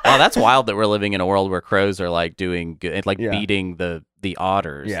 Oh, that's wild that we're living in a world where crows are like doing good, like Yeah. beating the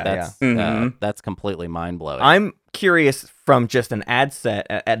otters. Yeah, that's Mhm. that's completely mind blowing. I'm curious from just an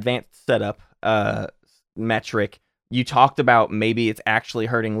advanced setup metric. You talked about maybe it's actually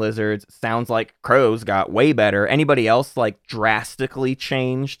hurting lizards. Sounds like crows got way better. Anybody else like drastically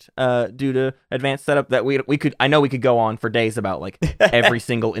changed due to advanced setup that we could? I know we could go on for days about like every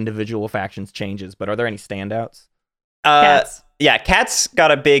single individual faction's changes, but are there any standouts? Cats. Yeah, Cats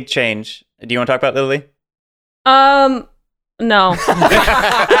got a big change. Do you want to talk about Lily? No.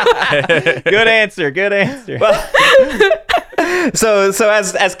 Good answer. Good answer. Well, so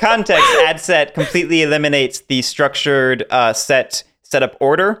as context, AdSet completely eliminates the structured setup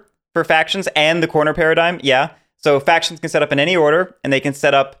order for factions and the corner paradigm. Yeah, so factions can set up in any order, and they can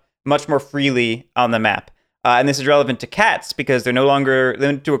set up much more freely on the map. And this is relevant to Cats because they're no longer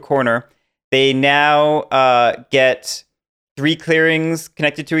limited to a corner. They now get 3 clearings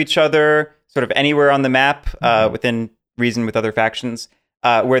connected to each other, sort of anywhere on the map within reason with other factions,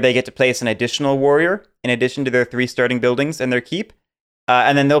 where they get to place an additional warrior in addition to their 3 starting buildings and their keep.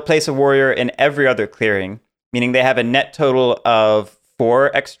 And then they'll place a warrior in every other clearing, meaning they have a net total of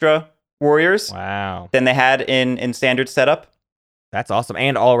 4 extra warriors Wow, than they had in standard setup. that's awesome,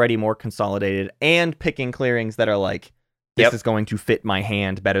 and already more consolidated, and picking clearings that are like this is going to fit my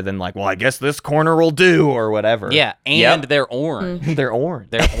hand better than like, well, I guess this corner will do or whatever. Yeah, and they're orange. They're orange.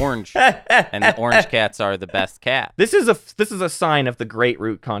 They're orange, and the orange cats are the best cat. This is a sign of the great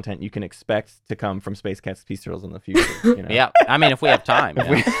root content you can expect to come from Space Cats Peace Turtles in the future. You know? Yeah, I mean, if we have time.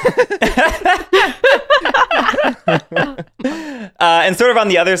 And sort of on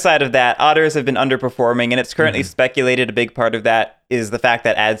the other side of that, otters have been underperforming, and it's currently speculated a big part of that is the fact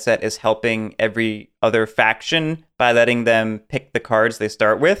that AdSet is helping every other faction by letting them pick the cards they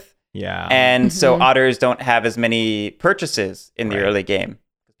start with. Yeah. And so otters don't have as many purchases in the early game.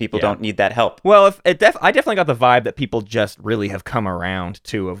 People don't need that help. Well, I definitely got the vibe that people just really have come around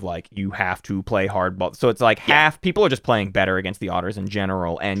to of like, you have to play hardball. So it's like half people are just playing better against the otters in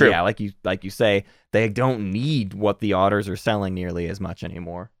general. And True. like you say, they don't need what the otters are selling nearly as much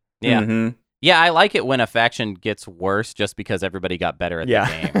anymore. Yeah. Mm-hmm. Yeah, I like it when a faction gets worse just because everybody got better at the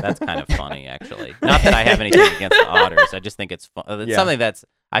game. That's kind of funny, actually. Not that I have anything against the otters. I just think it's fun. It's something that's,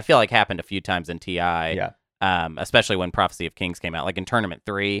 I feel like, happened a few times in TI. Yeah. Especially when Prophecy of Kings came out. Like in Tournament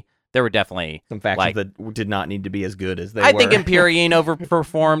 3, there were definitely some factions that did not need to be as good as they I were. think Empyrean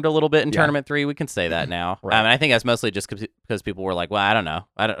overperformed a little bit in Tournament 3. We can say that now. Right. I think that's mostly just because people were like, well, I don't know.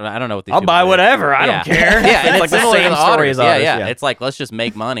 I don't know what these I'll people buy do. whatever. I don't care. Yeah, and it's like the similar to same the story otters. as otters. Yeah. It's like, let's just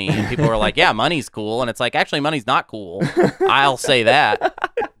make money. And people were like, yeah, money's cool. And it's like, actually, money's not cool. I'll say that.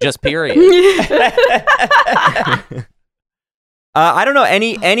 Just period. I don't know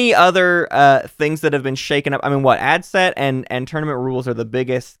any other things that have been shaken up. I mean, what AdSet and tournament rules are the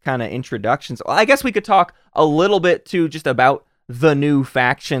biggest kind of introductions. Well, I guess we could talk a little bit too just about the new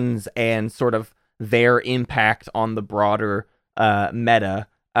factions and sort of their impact on the broader meta.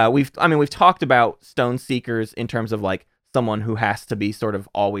 We've talked about Stone Seekers in terms of like someone who has to be sort of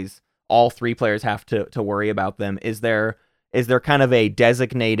always, all three players have to worry about them. Is there kind of a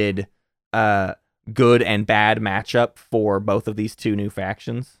designated good and bad matchup for both of these two new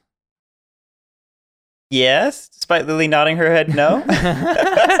factions? Yes, despite Lily nodding her head no.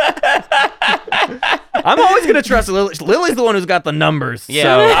 I'm always going to trust Lily. Lily's the one who's got the numbers. Yeah.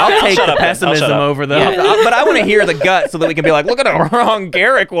 So I'll take shut the up then. I'll pessimism shut up. over them. But I want to hear the gut so that we can be like, look at how wrong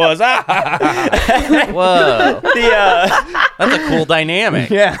Garrick was. Whoa. That's a cool dynamic.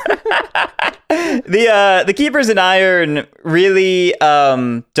 Yeah. The Keepers in Iron really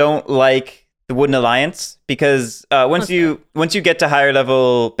don't like the Wooden Alliance because once you get to higher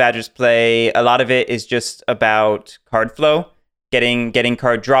level Badger's play, a lot of it is just about card flow, getting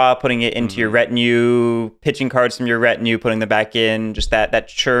card draw, putting it into your retinue, pitching cards from your retinue, putting them back in, just that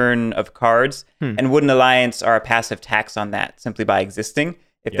churn of cards. And Wooden Alliance are a passive tax on that simply by existing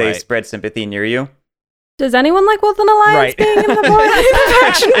if they spread sympathy near you. Does anyone like Wooden Alliance being in the board?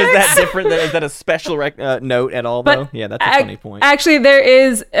 Is that different? Is that a special note at all, though? Yeah, that's a funny point. Actually, there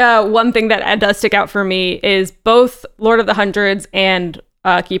is one thing that does stick out for me is both Lord of the Hundreds and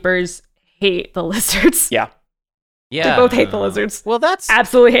Keepers hate the lizards. Yeah. Yeah. They both hate the lizards. Well, that's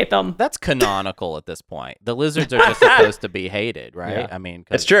Absolutely hate them. That's canonical at this point. The lizards are just supposed to be hated, right? Yeah. I mean,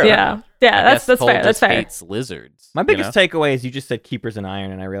 That's true. Yeah. Yeah, that's Cole fair. That's just fair. hates lizards. My you biggest know? takeaway is you just said Keepers in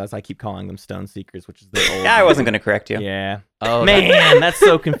Iron, and I realized I keep calling them Stone Seekers, which is the old. I wasn't going to correct you. Yeah. Oh, Man, that's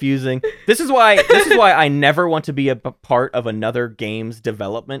so confusing. This is why I never want to be a part of another game's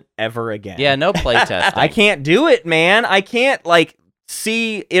development ever again. Yeah, no playtesting. I can't do it, man. I can't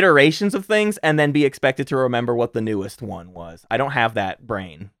see iterations of things and then be expected to remember what the newest one was. I don't have that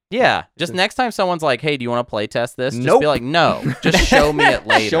brain. Yeah, just next time someone's like, "Hey, do you want to playtest this?" Just Nope. be like, "No, just show me it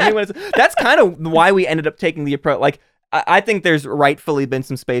later." Show me what it's. That's kind of why we ended up taking the approach. Like, I think there's rightfully been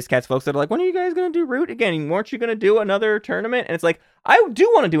some Space Cats folks that are like, when are you guys going to do Root again? Weren't you going to do another tournament? And it's like, I do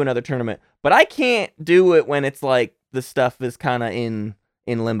want to do another tournament, but I can't do it when it's like the stuff is kind of in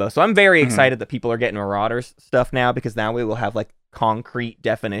limbo. So I'm very excited that people are getting Marauders stuff now, because now we will have like concrete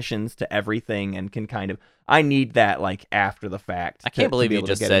definitions to everything and can kind of, I need that like after the fact. I can't believe you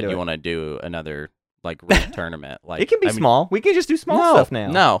just said you want to do another like Root tournament. Like, It can be small. We can just do small stuff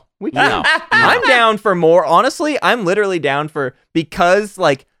now. No, We can. no. I'm down for more. Honestly, I'm literally down for, because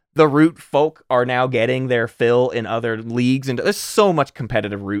like the Root folk are now getting their fill in other leagues, and there's so much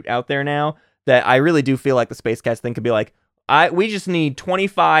competitive Root out there now that I really do feel like the Space Cats thing could be like, we just need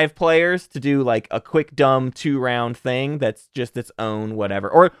 25 players to do like a quick dumb 2-round thing that's just its own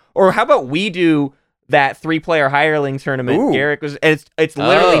whatever. Or how about we do that 3-player hireling tournament? Ooh. Garrick was, it's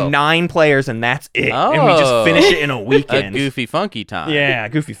literally 9 players and that's it, and we just finish it in a A weekend. goofy funky time. Yeah,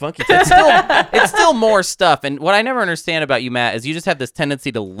 goofy funky. It's still more stuff. And what I never understand about you, Matt, is you just have this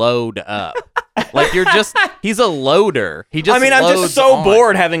tendency to load up. Like he's a loader. He just I mean, I'm just loads so on.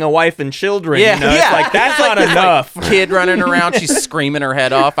 bored having a wife and children. Yeah, you know? yeah. It's like, that's It's like not this, enough. Like, kid running around, she's screaming her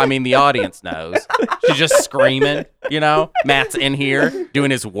head off. I mean, the audience knows. She's just screaming, you know? Matt's in here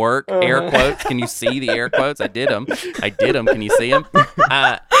doing his work, air quotes. Can you see the air quotes? I did them. Can you see them?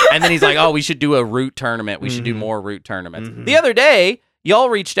 And then he's like, oh, we should do a Root tournament. We should do more Root tournaments. The other day, y'all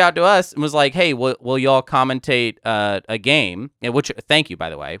reached out to us and was like, hey, will y'all commentate a game? Which, thank you, by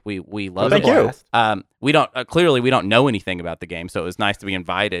the way. We love it. Thank you. We don't clearly we don't know anything about the game, so it was nice to be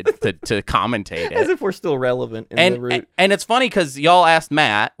invited to commentate As it. if we're still relevant in the root. And it's funny because y'all asked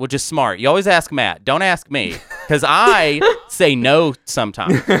Matt, which is smart. You always ask Matt. Don't ask me because I say no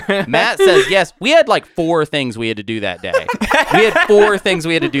sometimes. Matt says yes. We had like 4 things we had to do that day. We had 4 things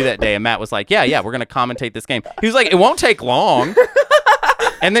we had to do that day, and Matt was like, yeah, we're gonna commentate this game. He was like, it won't take long.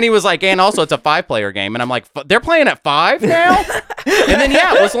 And then he was like, and also it's a 5-player game. And I'm like, they're playing at 5 now? And then,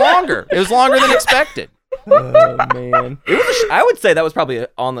 yeah, it was longer. It was longer than expected. Oh, man. I would say that was probably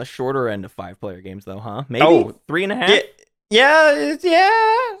on the shorter end of 5-player games, though, huh? Maybe 3.5? Yeah.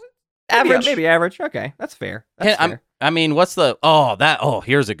 Average. Maybe average. Okay, that's fair. Fair. I mean, what's the...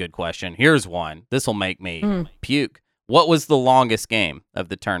 here's a good question. Here's one. This will make me puke. What was the longest game of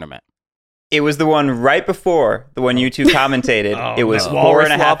the tournament? It was the one right before the one you two commentated. It was no.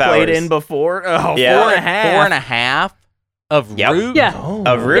 4.5 hours. Played in before? Oh, Yeah. 4.5. 4.5 of Root? Yeah. Oh.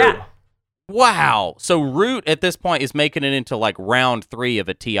 Of Root. Yeah. Wow. So Root at this point is making it into like round 3 of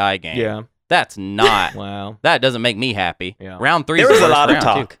a TI game. Yeah. That's not... Wow. That doesn't make me happy. Yeah. Round 3 There is was the a worst lot of round,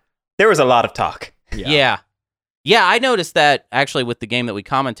 talk. too. There was a lot of talk. Yeah. I noticed that actually with the game that we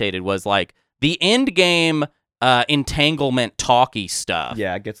commentated was like the end game entanglement talky stuff.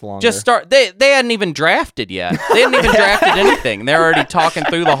 Yeah, it gets longer. Just start. They hadn't even drafted yet. They hadn't even drafted anything. They're already talking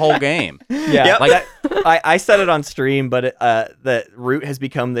through the whole game. Yeah, Yep. like I said it on stream, but the Root has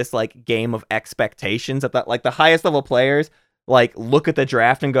become this like game of expectations. That like the highest level players like look at the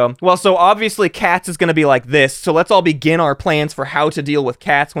draft and go, well, so obviously Cats is going to be like this, so let's all begin our plans for how to deal with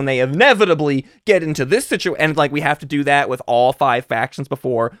Cats when they inevitably get into this situation. And like we have to do that with all 5 factions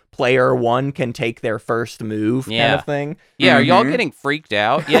before player 1 can take their first move, kind of thing. Yeah, are y'all getting freaked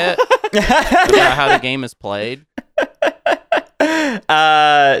out yet about how the game is played?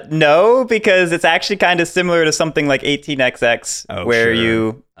 No, because it's actually kind of similar to something like 18xx, where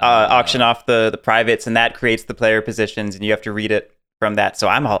you auction off the privates, and that creates the player positions, and you have to read it from that. So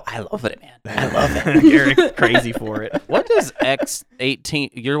I love it, man. I love it. You're crazy for it. What does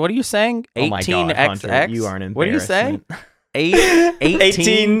X18? What are you saying? 18xx? You are an What are you saying?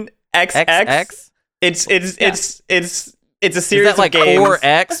 embarrassment. 18xx. It's a series Is that like of games.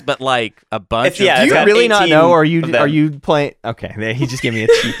 4x, but like a bunch Yeah, of... Do you got really not 18 know, or of are them. you playing? Okay, he just gave me a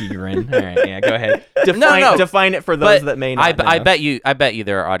cheeky grin. All right, yeah, go ahead. Define it for those But that may not know. I bet you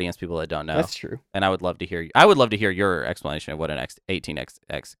there are audience people that don't know. That's true. And I would love to hear your explanation of what an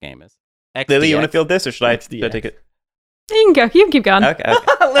 18xx game is. Lily, you want to XDX? field this, or should I XDX. take it? You can go. You can keep going. Okay.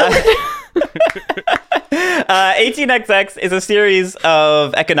 18xx is a series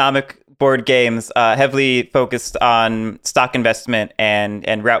of economic board games heavily focused on stock investment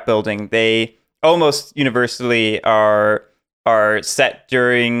and route building. They almost universally are set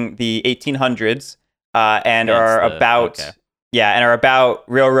during the 1800s and are about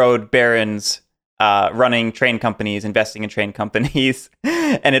railroad barons running train companies, investing in train companies.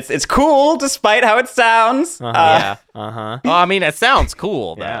 And it's cool despite how it sounds. Uh-huh. Well, I mean, it sounds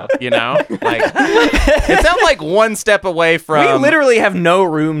cool though. Yeah. You know, like it sounds like one step away from. We literally have no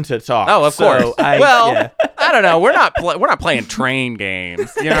room to talk. Oh, of course. so I don't know. We're not playing train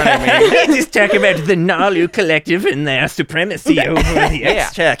games. You know what I mean? Let's talk about the Nalu Collective and their supremacy over the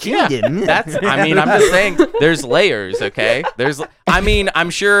extra kingdom. That's. I mean, I'm just saying. There's layers. Okay. I'm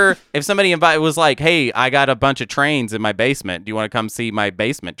sure if somebody was like, "Hey, I got a bunch of trains in my basement. Do you want to come see my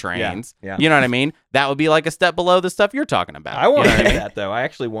basement trains?" Yeah. You know what I mean? That would be like a step below the stuff you're talking about. I want You know to what do I mean? that though. I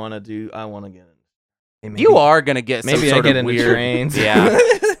actually want to get it. You are gonna get some Maybe I sort get of into weird trains. Yeah.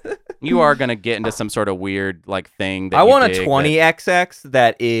 You are gonna get into some sort of weird like thing. That I you want a dig 20XX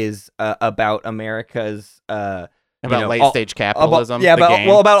that is about America's about late stage capitalism.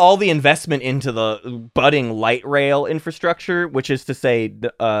 about all the investment into the budding light rail infrastructure, which is to say,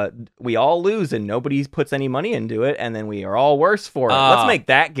 we all lose and nobody puts any money into it, and then we are all worse for it. Let's make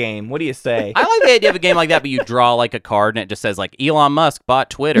that game. What do you say? I like the idea of a game like that, but you draw like a card and it just says like Elon Musk bought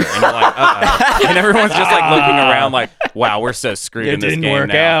Twitter, and you're like, uh-oh. And everyone's just like looking around like, wow, we're so screwed in this game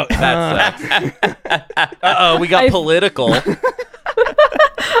now. That sucks. Uh-oh, we got political.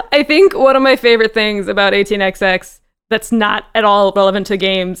 I think one of my favorite things about 18xx that's not at all relevant to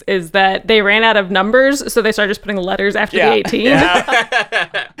games is that they ran out of numbers, so they started just putting letters after the 18.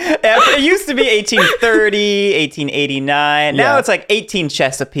 Yeah, Yeah, it used to be 1830, 1889. Now Yeah. it's like 18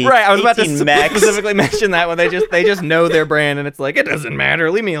 Chesapeake. Right, I was about to 18 Mex. specifically mention that when they just know their brand, and it's like, it doesn't matter,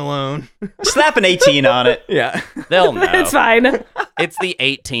 leave me alone. Slap an 18 on it. Yeah. They'll know. It's fine. It's the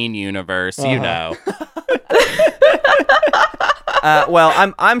 18 universe, you know.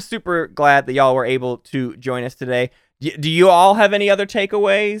 Well, I'm super glad that y'all were able to join us today. Do you all have any other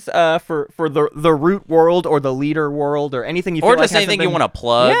takeaways for the root world or the leader world or anything you feel Or like just anything you want to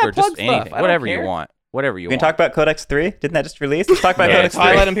plug Yeah, or plug just stuff. anything. I don't Whatever you care. want. Whatever you We can want. talk about Codex 3. Didn't that just release? Let's talk about Yeah, Codex 3.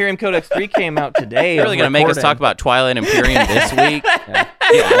 Twilight Imperium Codex 3 came out today. You're really going to make us talk about Twilight Imperium this week? Get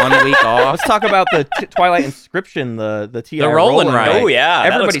 1 week off? Let's talk about the Twilight Inscription, the TI Rolling Right. Oh, yeah.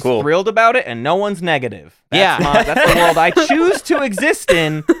 That Everybody's looks cool. thrilled about it, and no one's negative. Yeah. That's the world I choose to exist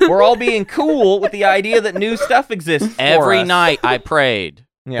in. We're all being cool with the idea that new stuff exists. for Every us. night I prayed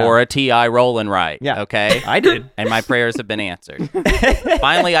Yeah. for a TI rolling right. Yeah. Okay? I did. And my prayers have been answered.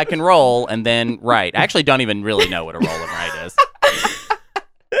 Finally, I can roll and then write. I actually don't even really know what a roll and write is.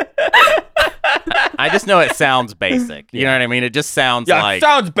 I just know it sounds basic. You know what I mean? It just sounds like...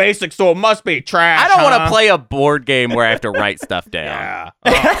 sounds basic, so it must be trash. I don't want to play a board game where I have to write stuff down. Yeah.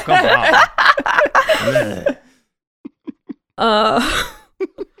 Oh, come on.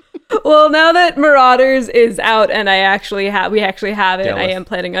 Well, now that Marauders is out and we actually have it, Jealous. I am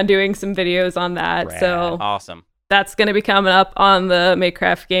planning on doing some videos on that. Rad. So Awesome. that's going to be coming up on the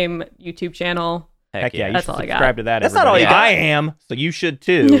Makecraft Game YouTube channel. Heck yeah, you That's should all I got. subscribe to that. That's not all everybody. you got. I am, so you should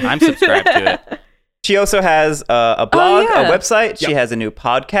too. I'm subscribed to it. She also has a blog, yeah. a website. She has a new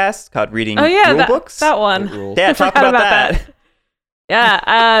podcast called Reading Oh yeah, Rulebooks. that one. Rules. Yeah, I talk forgot about that.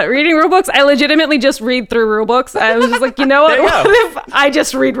 Yeah, reading rulebooks. I legitimately just read through rulebooks. I was just like, you know what? There you What go. if I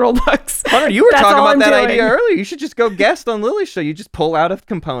just read rulebooks? Hunter, you were That's talking all about I'm that doing. idea earlier. You should just go guest on Lily's show. You just pull out a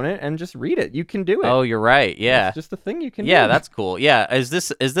component and just read it. You can do it. Oh, you're right. Yeah. It's just a thing you can do. Yeah, that's cool. Yeah. Is this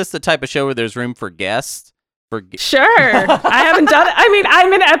the type of show where there's room for guests? Sure. I haven't done it. I mean,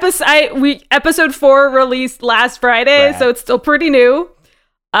 I'm in episode 4 released last Friday, Rad. so it's still pretty new.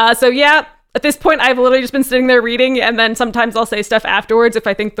 So yeah, at this point, I've literally just been sitting there reading, and then sometimes I'll say stuff afterwards if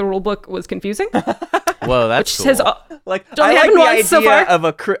I think the rulebook was confusing. Whoa, that's Which cool. has Like It's only I like happened the once so idea far. of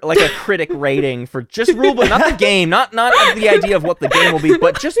a critic rating for just rulebook, not the game, not the idea of what the game will be,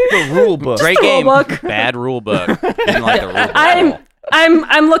 but just the rulebook. Great the game. rulebook. Bad rule book. Didn't like the rule book.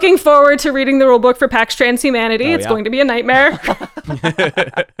 I'm looking forward to reading the rulebook for PAX Transhumanity. Oh, It's yeah. going to be a nightmare.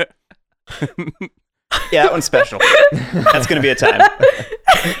 Yeah, that one's special. That's going to be a time.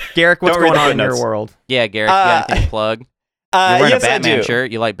 Garrick, what's Don't read going the on in your footnotes. world? Yeah, Garrett, you got anything to plug? You're wearing yes, a Batman I do.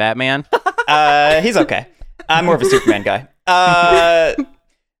 shirt. You like Batman? He's okay. I'm more of a Superman guy.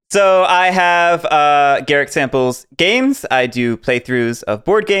 So I have Garrick Samples Games. I do playthroughs of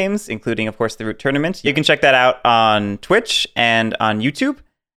board games, including, of course, the Root Tournament. You can check that out on Twitch and on YouTube.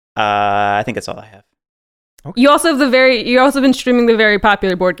 I think that's all I have. You also been streaming the very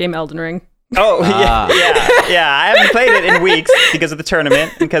popular board game Elden Ring. Oh, Ah. yeah. I haven't played it in weeks because of the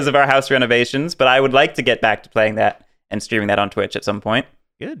tournament, because of our house renovations, but I would like to get back to playing that and streaming that on Twitch at some point.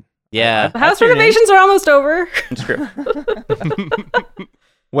 Good. Yeah. The house tune in. renovations are almost over. It's true.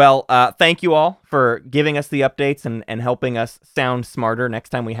 Well, thank you all for giving us the updates and helping us sound smarter next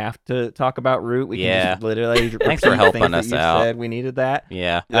time we have to talk about Root. We Yeah. can just literally Thanks for repeat helping things that us you out. Said. We needed that.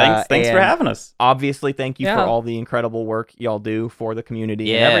 Yeah. Thanks for and having us. Obviously, thank you for Yeah. all the incredible work y'all do for the community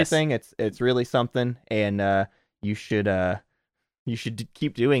Yes. and everything. It's really something, and you should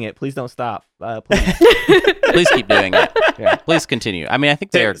keep doing it. Please don't stop. Please. Please keep doing it. Yeah. Please continue. I mean, I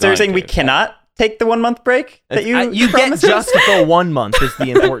think they're So you're going saying we to. cannot take the 1 month break that you you get promised us? just the 1 month is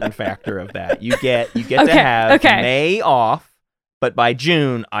the important factor of that. You get to have May off, but by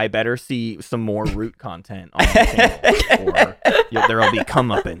June I better see some more Root content on the channel, or there'll be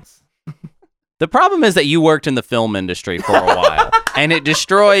comeuppance. The problem is that you worked in the film industry for a while, and it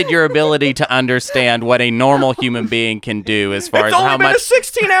destroyed your ability to understand what a normal human being can do as far It's as only how been much. a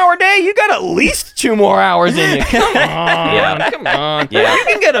 16-hour day. You got at least 2 more hours in you. Come on, Yeah. come on. Yeah. You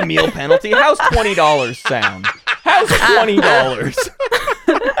can get a meal penalty. How's $20 sound? How's $20?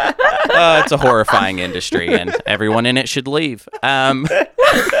 It's a horrifying industry, and everyone in it should leave.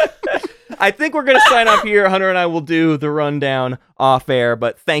 I think we're going to sign up here. Hunter and I will do the rundown off air,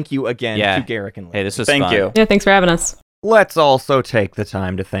 but thank you again Yeah. to Garrick and Lily. Hey, this was Thank fun. you. Yeah, thanks for having us. Let's also take the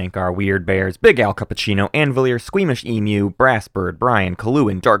time to thank our Weird Bears, Big Al Cappuccino, Anvilier, Squeamish Emu, Brassbird, Brian,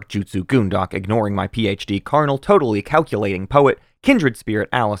 Kaluin, Dark Jutsu, Goondock, Ignoring My PhD, Carnal, Totally Calculating Poet, Kindred Spirit,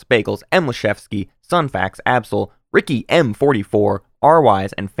 Alice Bagels, M. Leshevsky, Sunfax, Absol, Ricky M44,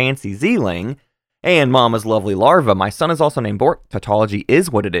 Rwise, and Fancy Zeeling, and Mama's Lovely Larva. My son is also named Bort. Tautology is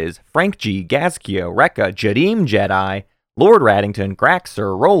what it is. Frank G, Gazkio, Rekka, Jadim Jedi, Lord Raddington,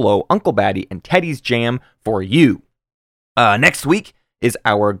 Graxer, Rolo, Uncle Batty, and Teddy's Jam for you. Next week is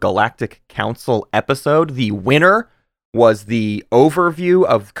our Galactic Council episode. The winner was the overview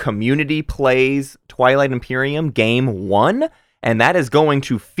of Community Plays Twilight Imperium Game 1, and that is going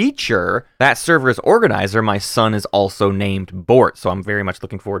to feature that server's organizer. My son is also named Bort, so I'm very much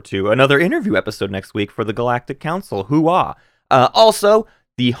looking forward to another interview episode next week for the Galactic Council. Hoo-ah! Also,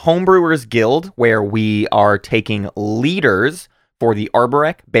 the Homebrewers Guild, where we are taking leaders for the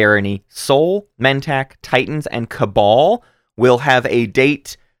Arborec, Barony, Sol, Mentak, Titans, and Cabal, will have a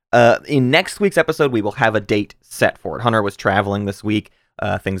date. In next week's episode, we will have a date set for it. Hunter was traveling this week.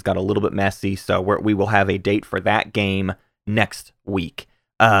 Things got a little bit messy, so we will have a date for that game next week.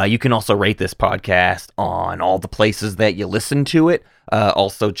 You can also rate this podcast on all the places that you listen to it.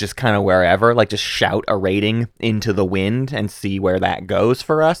 Also, just kind of wherever, like just shout a rating into the wind and see where that goes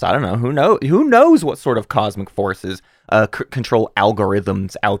for us. I don't know. Who knows what sort of cosmic forces control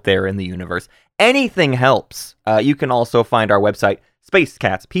algorithms out there in the universe. Anything helps. You can also find our website,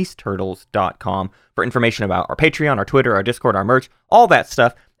 SpaceCatsPeaceTurtles.com, for information about our Patreon, our Twitter, our Discord, our merch, all that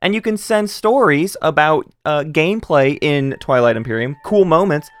stuff. And you can send stories about gameplay in Twilight Imperium, cool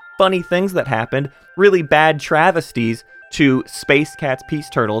moments, funny things that happened, really bad travesties to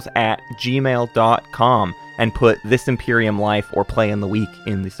SpaceCatsPeaceTurtles@gmail.com and put This Imperium Life or Play in the Week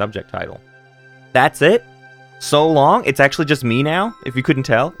in the subject title. That's it. So long. It's actually just me now, if you couldn't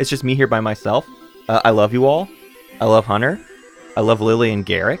tell. It's just me here by myself. I love you all. I love Hunter. I love Lily and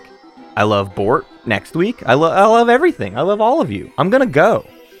Garrick. I love Bort next week. I love everything. I love all of you. I'm gonna go.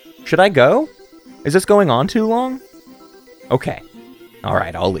 Should I go? Is this going on too long? Okay. All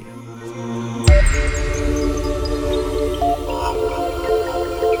right, I'll leave.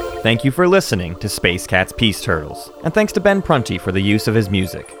 Thank you for listening to Space Cats Peace Turtles, and thanks to Ben Prunty for the use of his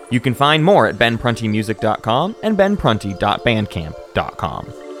music. You can find more at benpruntymusic.com and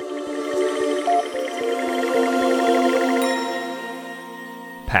benprunty.bandcamp.com.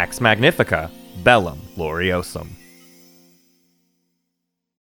 Pax Magnifica, Bellum Gloriosum.